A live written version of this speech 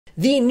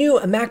The new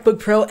MacBook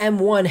Pro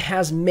M1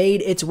 has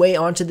made its way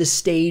onto the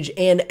stage,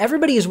 and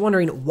everybody is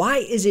wondering, why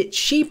is it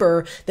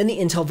cheaper than the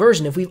Intel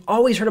version? If we've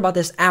always heard about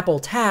this Apple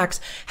tax,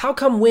 how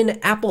come when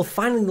Apple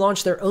finally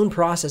launched their own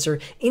processor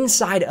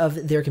inside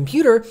of their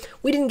computer,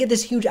 we didn't get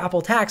this huge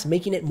Apple tax,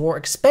 making it more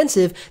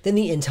expensive than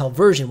the Intel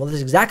version? Well, this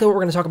is exactly what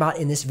we're going to talk about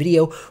in this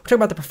video. We're talking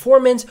about the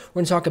performance,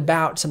 we're going to talk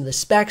about some of the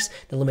specs,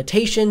 the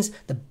limitations,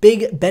 the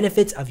big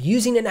benefits of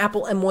using an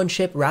Apple M1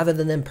 chip rather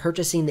than them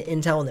purchasing the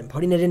Intel and then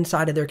putting it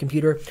inside of their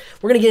computer.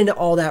 We're going to get into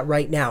all that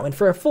right now. And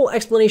for a full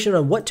explanation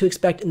on what to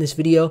expect in this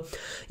video,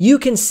 you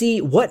can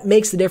see what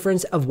makes the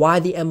difference of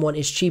why the M1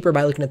 is cheaper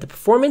by looking at the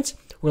performance.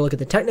 We're going to look at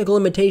the technical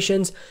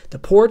limitations, the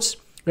ports.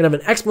 We're going to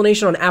have an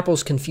explanation on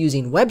Apple's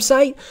confusing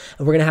website,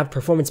 and we're going to have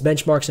performance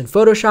benchmarks in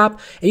Photoshop.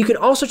 And you can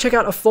also check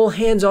out a full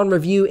hands-on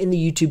review in the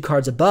YouTube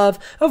cards above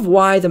of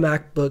why the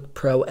MacBook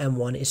Pro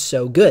M1 is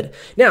so good.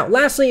 Now,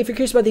 lastly, if you're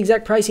curious about the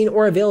exact pricing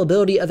or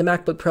availability of the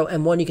MacBook Pro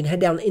M1, you can head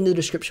down into the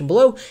description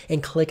below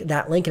and click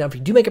that link. And if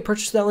you do make a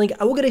purchase of that link,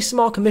 I will get a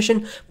small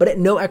commission, but at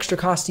no extra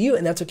cost to you,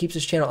 and that's what keeps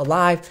this channel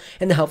alive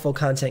and the helpful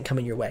content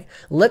coming your way.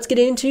 Let's get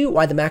into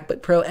why the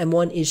MacBook Pro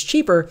M1 is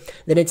cheaper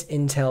than its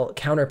Intel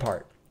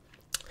counterpart.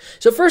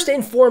 So first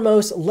and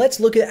foremost, let's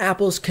look at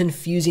Apple's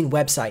confusing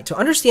website. To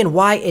understand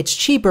why it's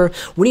cheaper,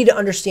 we need to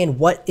understand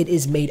what it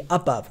is made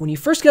up of. When you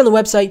first get on the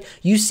website,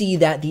 you see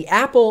that the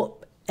Apple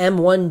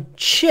M1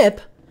 chip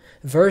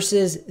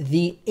versus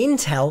the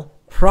Intel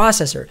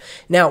processor.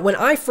 Now, when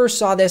I first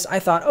saw this, I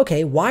thought,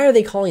 okay, why are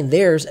they calling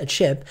theirs a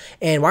chip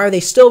and why are they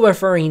still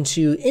referring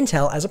to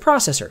Intel as a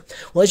processor?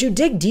 Well, as you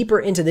dig deeper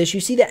into this, you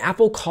see that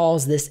Apple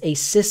calls this a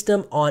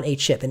system on a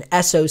chip, an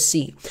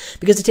SoC,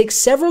 because it takes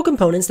several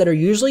components that are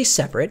usually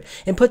separate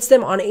and puts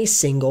them on a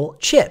single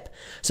chip.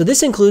 So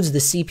this includes the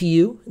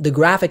CPU, the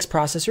graphics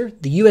processor,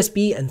 the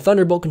USB and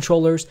Thunderbolt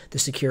controllers, the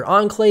secure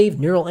Enclave,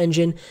 neural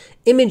engine,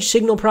 image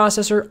signal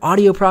processor,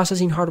 audio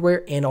processing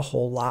hardware, and a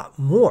whole lot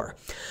more.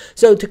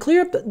 So to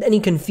clear up any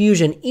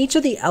confusion, each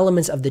of the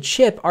elements of the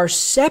chip are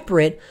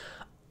separate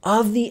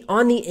on the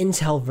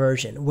Intel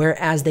version,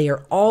 whereas they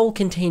are all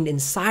contained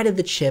inside of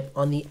the chip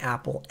on the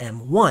Apple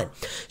M1.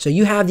 So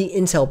you have the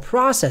Intel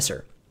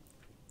processor,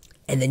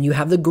 and then you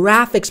have the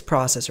graphics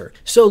processor.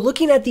 So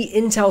looking at the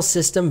Intel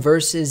system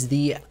versus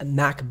the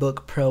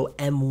MacBook Pro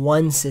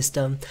M1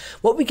 system,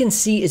 what we can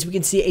see is we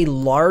can see a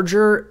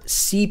larger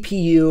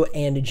CPU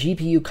and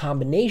GPU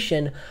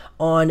combination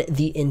on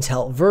the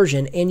Intel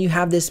version, and you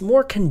have this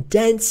more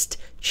condensed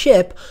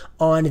chip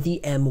on the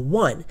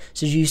M1.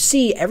 So as you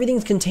see,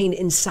 everything's contained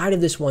inside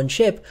of this one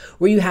chip,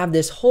 where you have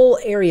this whole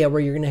area where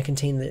you're going to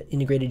contain the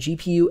integrated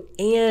GPU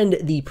and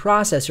the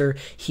processor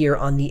here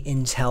on the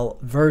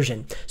Intel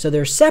version. So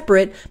they're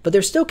separate, but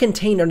they're still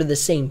contained under the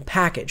same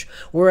package,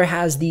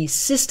 whereas the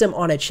system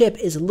on a chip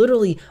is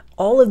literally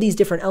all of these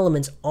different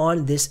elements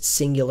on this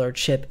singular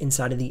chip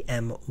inside of the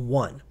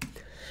M1.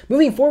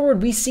 Moving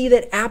forward, we see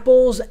that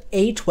Apple's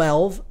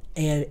A12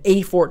 and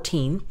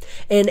A14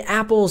 and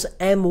Apple's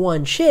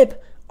M1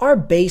 chip are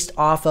based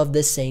off of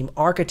the same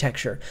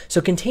architecture.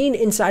 So contained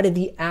inside of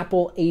the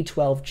Apple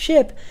A12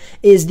 chip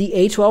is the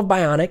A12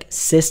 Bionic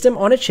system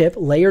on a chip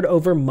layered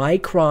over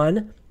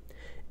Micron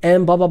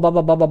and blah, blah, blah,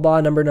 blah, blah, blah,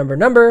 blah,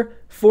 number,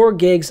 4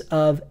 gigs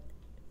of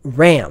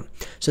RAM.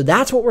 So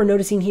that's what we're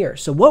noticing here.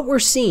 So what we're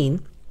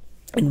seeing,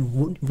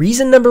 and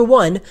reason number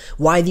one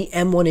why the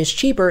M1 is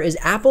cheaper, is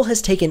Apple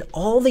has taken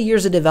all the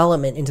years of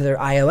development into their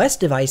iOS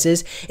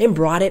devices and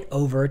brought it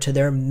over to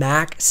their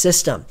Mac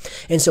system.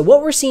 And so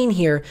what we're seeing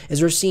here is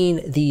we're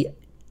seeing the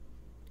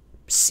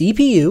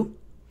CPU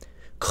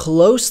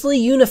closely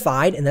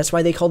unified, and that's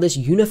why they call this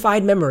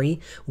unified memory,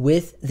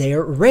 with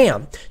their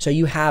RAM. So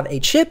you have a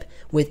chip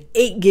with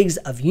 8 gigs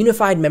of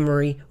unified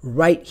memory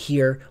right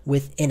here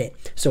within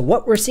it. So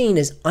what we're seeing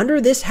is under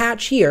this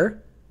hatch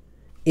here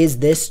is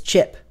this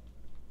chip.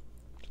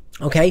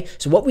 Okay,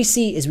 so what we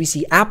see is we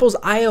see Apple's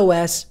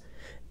iOS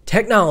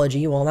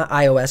technology, well, not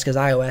iOS because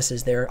iOS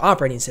is their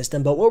operating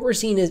system, but what we're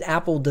seeing is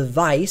Apple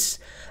device,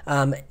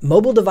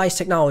 mobile device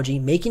technology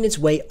making its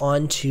way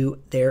onto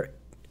their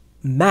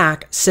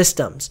Mac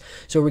systems.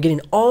 So we're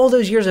getting all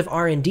those years of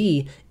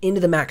R&D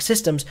into the Mac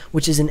systems,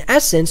 which is in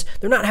essence,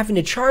 they're not having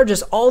to charge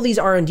us all these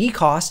R&D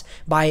costs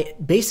by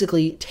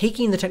basically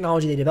taking the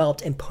technology they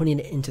developed and putting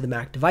it into the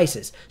Mac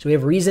devices. So we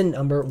have reason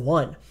number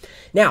one.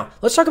 Now,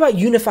 let's talk about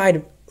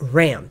unified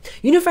RAM.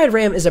 Unified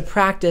RAM is a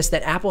practice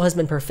that Apple has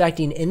been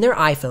perfecting in their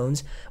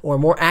iPhones, or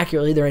more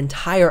accurately, their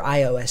entire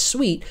iOS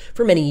suite,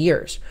 for many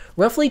years.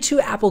 Roughly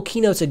 2 Apple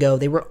Keynotes ago,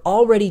 they were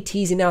already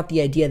teasing out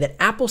the idea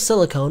that Apple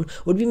Silicon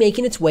would be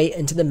making its way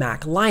into the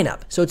Mac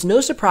lineup. So it's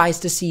no surprise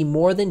to see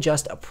more than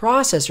just a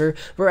processor,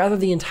 but rather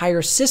the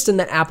entire system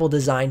that Apple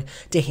designed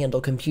to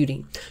handle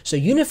computing. So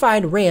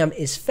unified RAM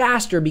is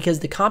faster because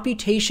the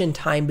computation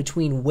time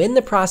between when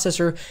the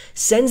processor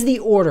sends the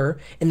order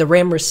and the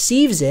RAM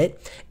receives it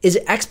is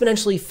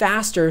exponentially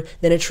faster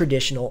than a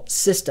traditional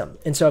system.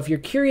 And so if you're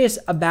curious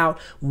about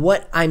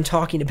what I'm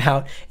talking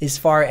about as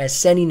far as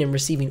sending and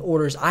receiving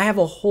orders, I have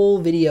a whole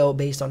video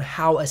based on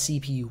how a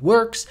CPU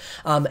works,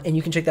 and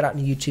you can check that out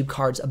in the YouTube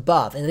cards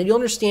above. And then you'll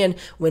understand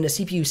when a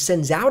CPU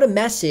sends out a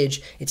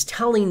message, it's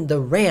telling the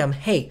RAM,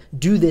 hey,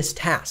 do this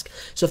task.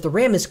 So if the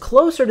RAM is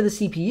closer to the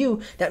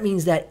CPU, that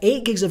means that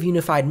 8 gigs of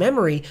unified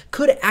memory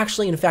could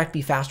actually in fact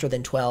be faster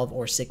than 12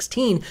 or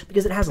 16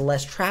 because it has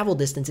less travel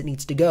distance it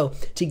needs to go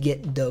to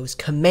get those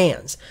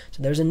commands.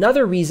 So there's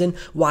another reason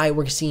why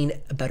we're seeing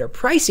better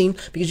pricing,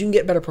 because you can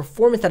get better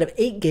performance out of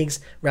 8 gigs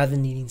rather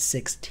than needing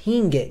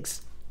 16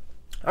 gigs.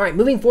 All right,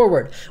 moving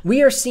forward,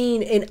 we are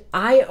seeing an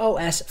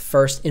iOS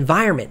first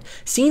environment.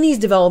 Seeing these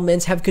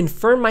developments have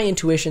confirmed my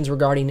intuitions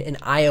regarding an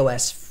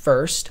iOS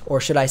first,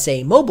 or should I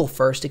say mobile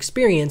first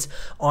experience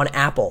on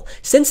Apple.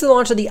 Since the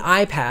launch of the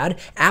iPad,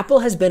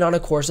 Apple has been on a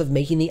course of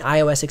making the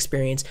iOS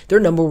experience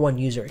their #1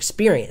 user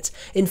experience.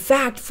 In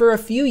fact, for a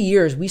few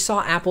years, we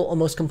saw Apple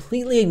almost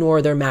completely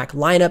ignore their Mac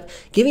lineup,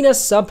 giving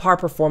us subpar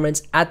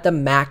performance at the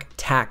Mac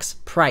tax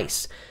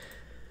price.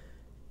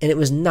 And it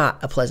was not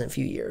a pleasant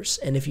few years.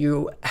 And if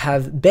you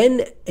had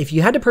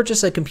to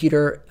purchase a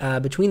computer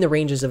between the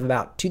ranges of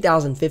about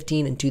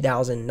 2015 and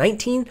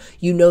 2019,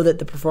 you know that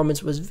the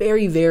performance was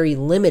very, very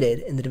limited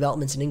in the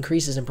developments and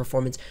increases in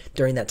performance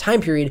during that time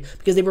period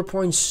because they were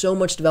pouring so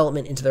much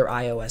development into their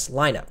iOS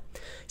lineup.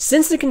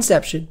 Since their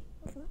conception,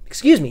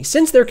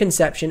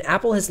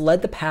 Apple has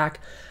led the pack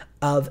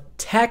of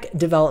tech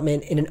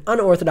development in an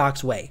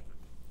unorthodox way.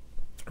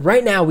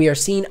 Right now, we are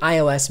seeing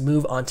iOS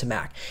move on to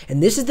Mac,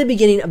 and this is the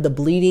beginning of the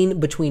bleeding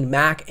between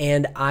Mac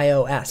and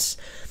iOS.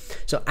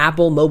 So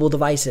Apple mobile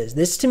devices.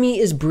 This to me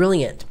is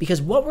brilliant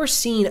because what we're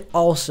seeing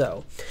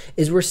also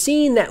is we're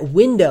seeing that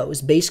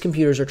Windows-based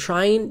computers are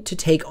trying to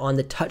take on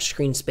the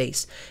touchscreen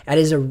space. And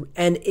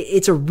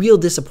it's a real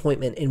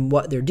disappointment in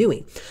what they're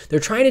doing. They're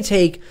trying to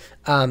take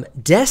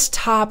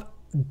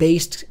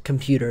desktop-based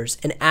computers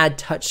and add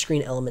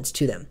touchscreen elements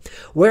to them.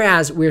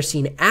 Whereas we're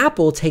seeing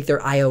Apple take their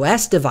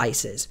iOS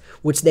devices,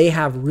 which they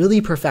have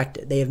really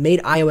perfected. They have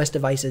made iOS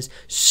devices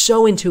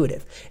so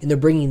intuitive, and they're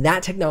bringing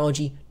that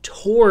technology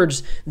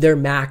towards their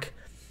Mac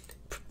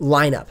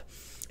lineup.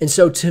 And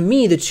so to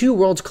me, the two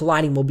worlds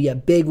colliding will be a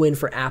big win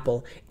for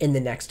Apple in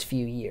the next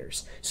few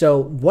years. So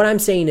what I'm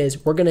saying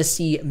is we're going to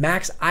see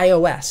Apple's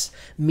iOS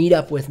meet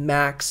up with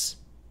Mac's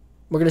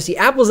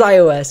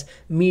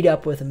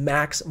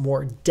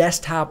more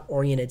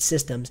desktop-oriented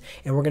systems,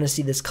 and we're going to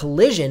see this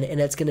collision,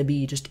 and it's going to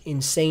be just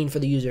insane for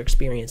the user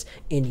experience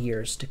in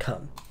years to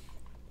come.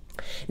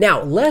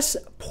 Now, less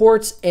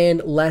ports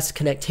and less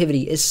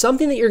connectivity is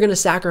something that you're going to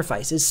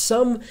sacrifice,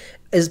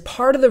 is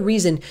part of the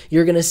reason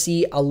you're going to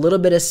see a little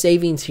bit of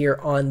savings here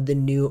on the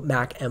new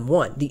Mac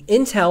M1. The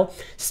Intel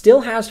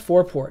still has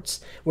 4 ports,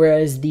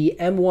 whereas the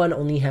M1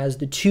 only has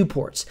the 2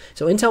 ports.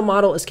 So Intel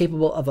model is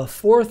capable of a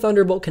 4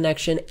 Thunderbolt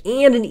connection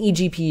and an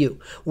eGPU,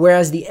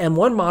 whereas the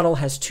M1 model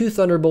has 2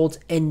 Thunderbolts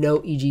and no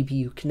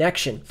eGPU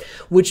connection,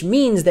 which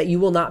means that you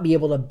will not be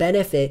able to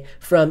benefit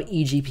from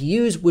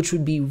eGPUs, which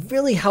would be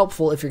really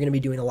helpful if you're going to be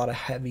doing a lot of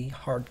heavy,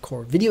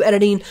 hardcore video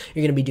editing,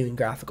 you're going to be doing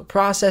graphical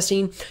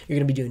processing, you're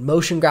going to be doing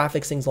motion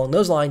graphics, things along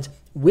those lines.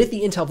 With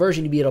the Intel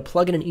version, you'll be able to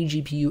plug in an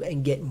eGPU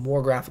and get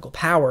more graphical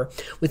power.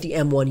 With the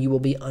M1, you will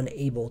be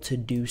unable to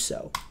do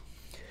so.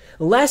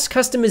 Less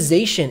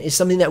customization is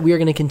something that we are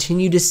going to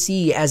continue to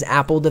see as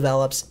Apple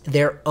develops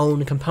their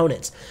own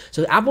components.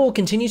 So Apple will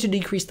continue to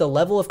decrease the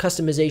level of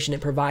customization it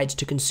provides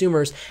to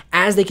consumers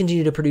as they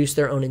continue to produce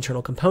their own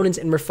internal components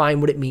and refine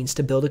what it means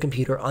to build a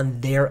computer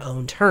on their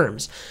own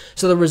terms.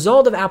 So the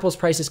result of Apple's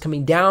prices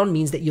coming down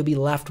means that you'll be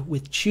left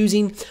with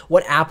choosing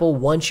what Apple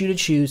wants you to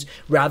choose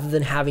rather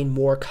than having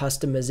more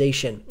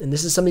customization. And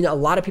this is something that a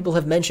lot of people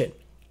have mentioned.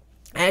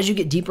 As you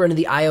get deeper into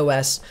the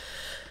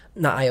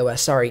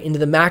into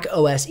the Mac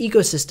OS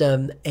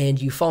ecosystem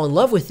and you fall in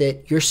love with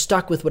it, you're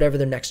stuck with whatever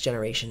their next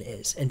generation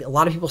is. And a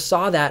lot of people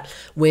saw that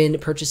when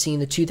purchasing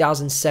the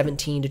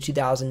 2016 to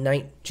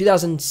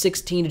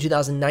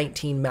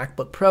 2019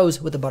 MacBook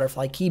Pros with a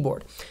butterfly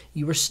keyboard.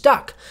 You were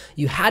stuck.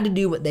 You had to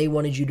do what they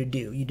wanted you to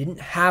do. You didn't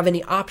have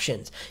any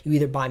options. You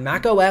either buy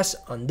Mac OS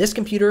on this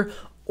computer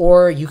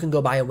or you can go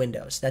buy a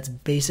Windows. That's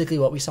basically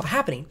what we saw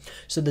happening.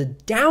 So the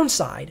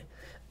downside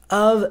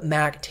of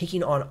Mac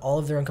taking on all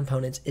of their own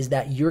components is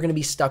that you're going to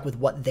be stuck with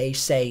what they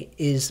say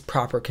is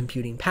proper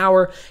computing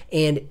power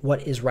and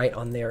what is right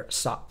on their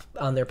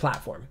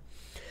platform.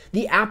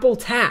 The Apple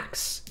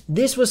tax.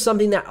 This was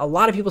something that a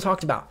lot of people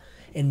talked about.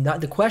 And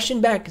the question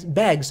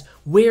begs,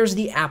 where's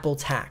the Apple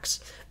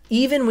tax?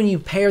 Even when you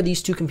pair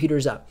these two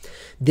computers up,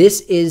 this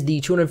is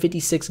the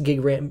 256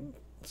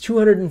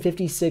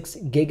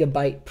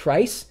 gigabyte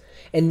price,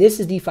 and this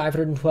is the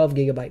 512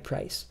 gigabyte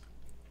price.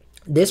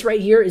 This right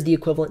here is the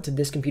equivalent to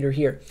this computer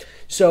here.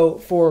 So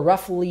for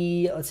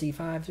roughly, let's see,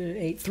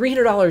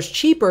 $300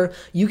 cheaper,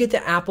 you get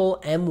the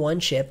Apple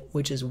M1 chip,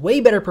 which is way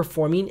better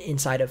performing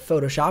inside of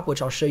Photoshop,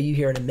 which I'll show you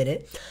here in a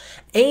minute.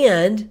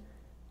 And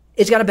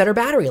it's got a better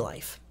battery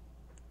life.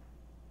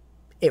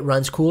 It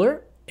runs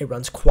cooler. It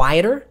runs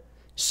quieter.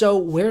 So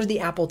where's the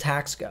Apple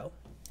tax go?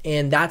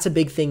 And that's a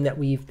big thing that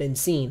we've been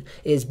seeing,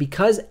 is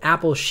because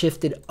Apple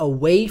shifted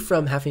away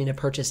from having to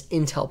purchase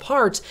Intel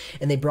parts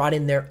and they brought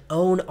in their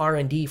own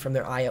R&D from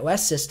their iOS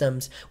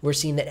systems, we're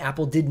seeing that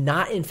Apple did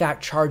not in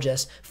fact charge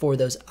us for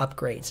those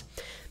upgrades.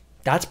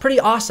 That's pretty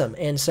awesome.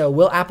 And so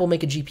will Apple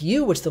make a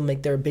GPU, which will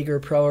make their bigger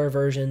Pro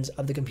versions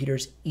of the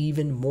computers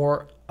even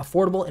more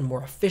affordable and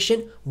more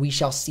efficient? We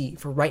shall see.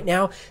 For right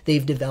now,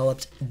 they've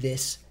developed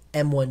this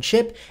M1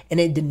 chip, and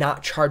it did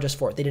not charge us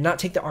for it. They did not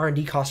take the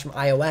R&D cost from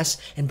iOS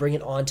and bring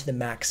it on to the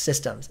Mac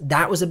systems.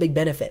 That was a big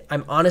benefit.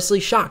 I'm honestly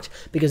shocked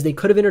because they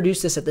could have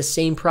introduced this at the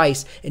same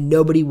price and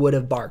nobody would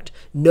have barked.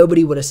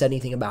 Nobody would have said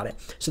anything about it.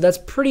 So that's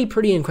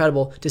pretty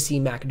incredible to see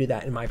Mac do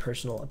that, in my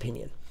personal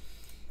opinion.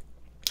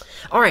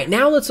 All right,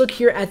 now let's look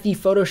here at the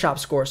Photoshop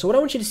score. So what I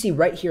want you to see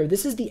right here,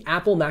 this is the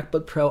Apple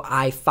MacBook Pro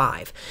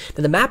i5.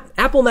 Now the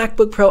Apple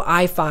MacBook Pro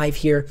i5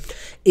 here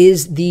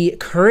is the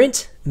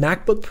current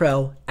MacBook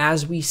Pro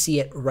as we see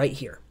it right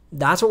here.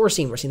 That's what we're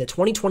seeing. We're seeing the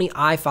 2020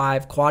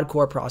 i5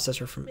 quad-core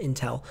processor from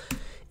Intel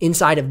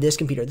inside of this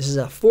computer. This is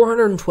a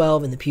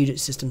 412 in the Puget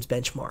Systems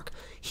benchmark.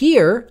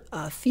 Here,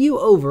 a few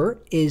over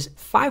is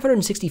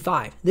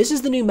 565. This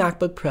is the new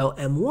MacBook Pro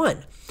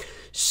M1.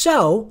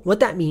 So what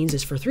that means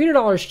is for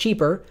 $300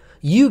 cheaper,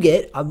 you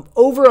get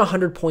over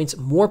 100 points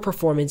more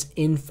performance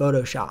in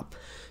Photoshop.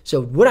 So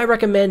would I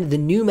recommend the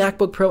new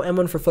MacBook Pro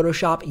M1 for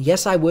Photoshop?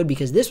 Yes, I would,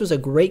 because this was a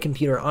great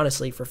computer,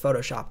 honestly, for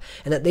Photoshop.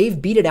 And that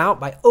they've beat it out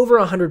by over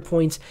 100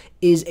 points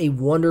is a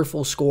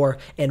wonderful score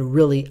and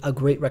really a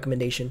great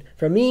recommendation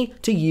from me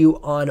to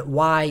you on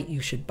why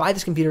you should buy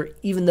this computer,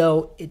 even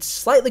though it's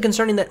slightly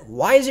concerning that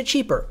why is it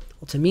cheaper?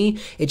 Well, to me,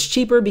 it's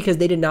cheaper because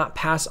they did not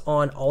pass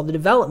on all the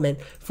development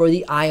for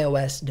the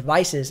iOS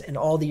devices and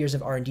all the years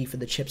of R&D for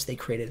the chips they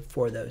created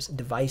for those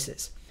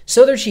devices.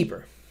 So they're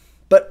cheaper.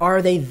 But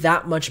are they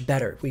that much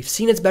better? We've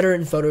seen it's better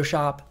in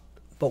Photoshop,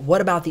 but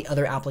what about the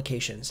other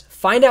applications?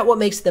 Find out what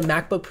makes the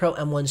MacBook Pro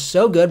M1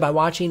 so good by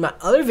watching my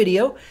other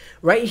video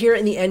right here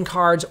in the end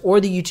cards or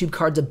the YouTube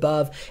cards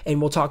above,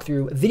 and we'll talk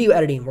through video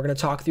editing. We're going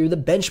to talk through the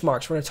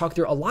benchmarks. We're going to talk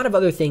through a lot of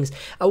other things,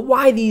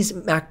 why these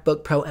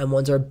MacBook Pro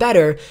M1s are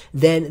better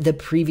than the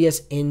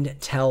previous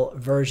Intel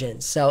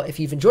versions. So if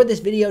you've enjoyed this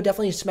video,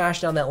 definitely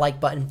smash down that like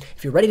button.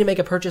 If you're ready to make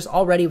a purchase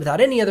already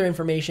without any other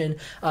information,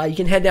 you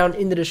can head down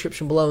in the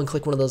description below and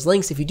click one of those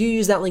links. If you do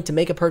use that link to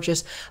make a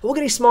purchase, we'll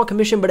get a small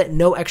commission, but at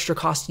no extra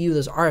cost to you.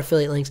 Those are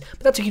affiliate links,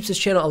 but that's what keeps this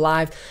channel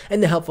alive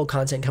and the helpful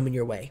content coming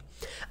your way.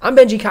 I'm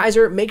Benji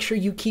Kaiser. Make sure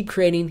you keep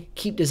creating,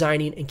 keep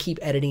designing, and keep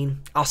editing.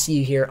 I'll see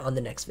you here on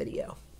the next video.